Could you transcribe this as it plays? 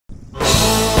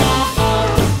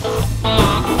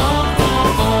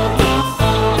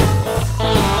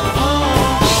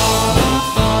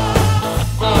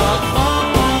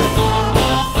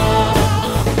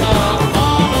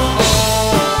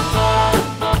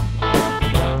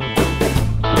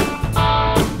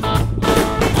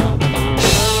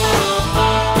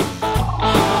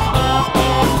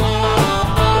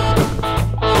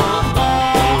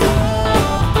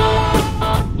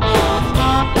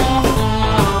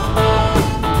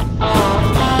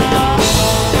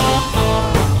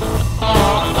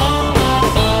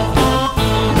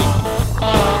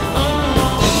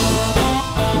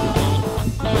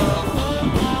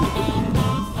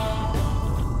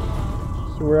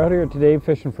We're out here today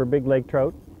fishing for big lake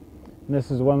trout, and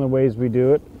this is one of the ways we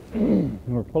do it.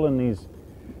 We're pulling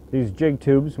these jig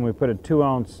tubes, and we put a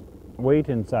 2-ounce weight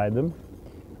inside them,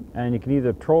 and you can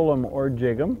either troll them or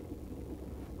jig them,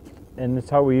 and that's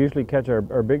how we usually catch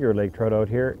our bigger lake trout out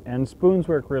here. And spoons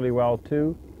work really well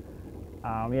too.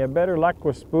 You have better luck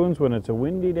with spoons when it's a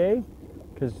windy day,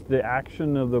 because the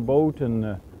action of the boat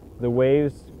and the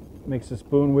waves makes the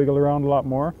spoon wiggle around a lot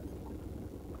more.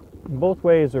 Both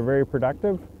ways are very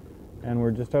productive, and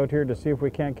we're just out here to see if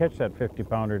we can't catch that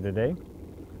 50-pounder today.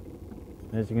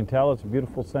 As you can tell, it's a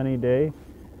beautiful sunny day.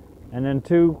 And then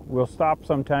too, we'll stop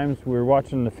sometimes. We're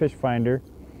watching the fish finder,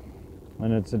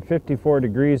 and it's at 54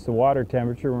 degrees the water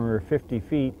temperature when we're 50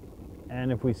 feet.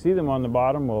 And if we see them on the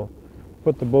bottom, we'll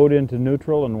put the boat into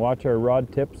neutral and watch our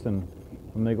rod tips, and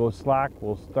when they go slack,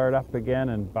 we'll start up again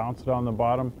and bounce it on the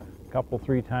bottom a couple,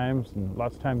 3 times, and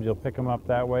lots of times you'll pick them up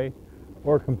that way.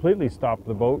 Or completely stop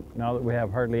the boat now that we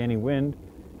have hardly any wind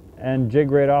and jig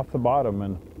right off the bottom,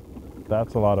 and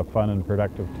that's a lot of fun and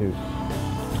productive too.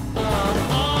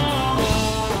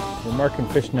 We're marking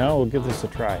fish now. We'll give this a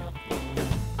try.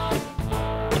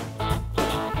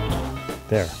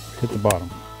 There, hit the bottom.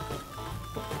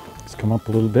 Let's come up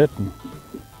a little bit and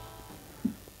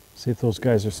see if those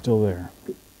guys are still there.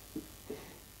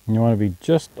 And you want to be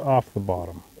just off the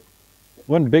bottom.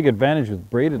 One big advantage with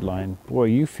braided line, boy,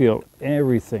 you feel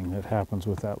everything that happens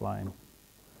with that line.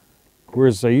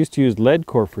 Whereas I used to use lead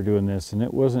core for doing this, and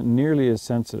it wasn't nearly as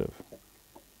sensitive.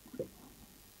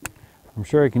 I'm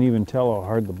sure I can even tell how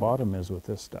hard the bottom is with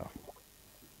this stuff.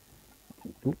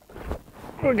 Oop.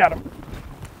 We got him.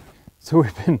 So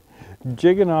we've been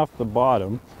jigging off the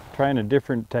bottom, trying a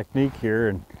different technique here,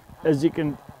 and as you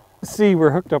can see,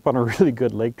 we're hooked up on a really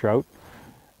good lake trout,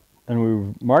 and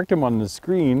we marked him on the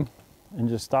screen and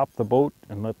just stopped the boat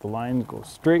and let the line go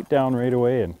straight down right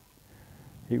away, and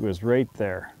he was right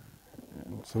there.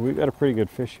 And so we've got a pretty good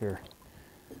fish here.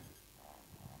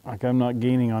 Like, I'm not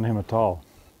gaining on him at all.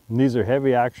 And these are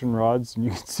heavy action rods, and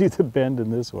you can see the bend in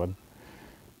this one.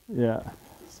 Yeah,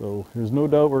 so there's no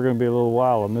doubt we're going to be a little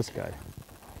while on this guy.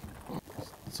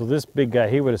 So this big guy,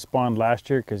 he would have spawned last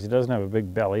year because he doesn't have a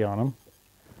big belly on him.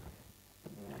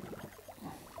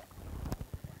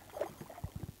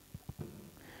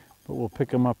 But we'll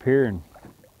pick him up here and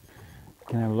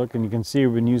can have a look, and you can see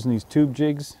we've been using these tube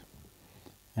jigs,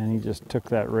 and he just took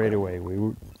that right away.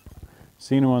 We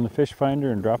seen him on the fish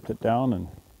finder and dropped it down, and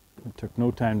it took no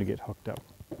time to get hooked up.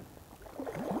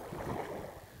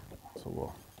 So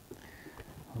we'll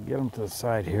get him to the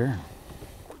side here.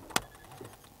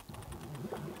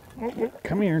 Oh,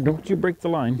 come here, don't you break the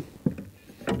line.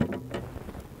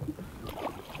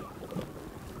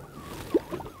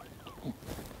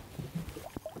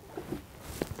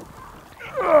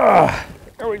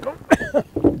 There we go.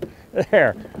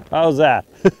 There, how's that?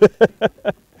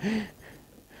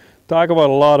 Talk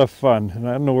about a lot of fun, and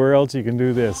I don't know where else you can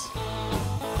do this.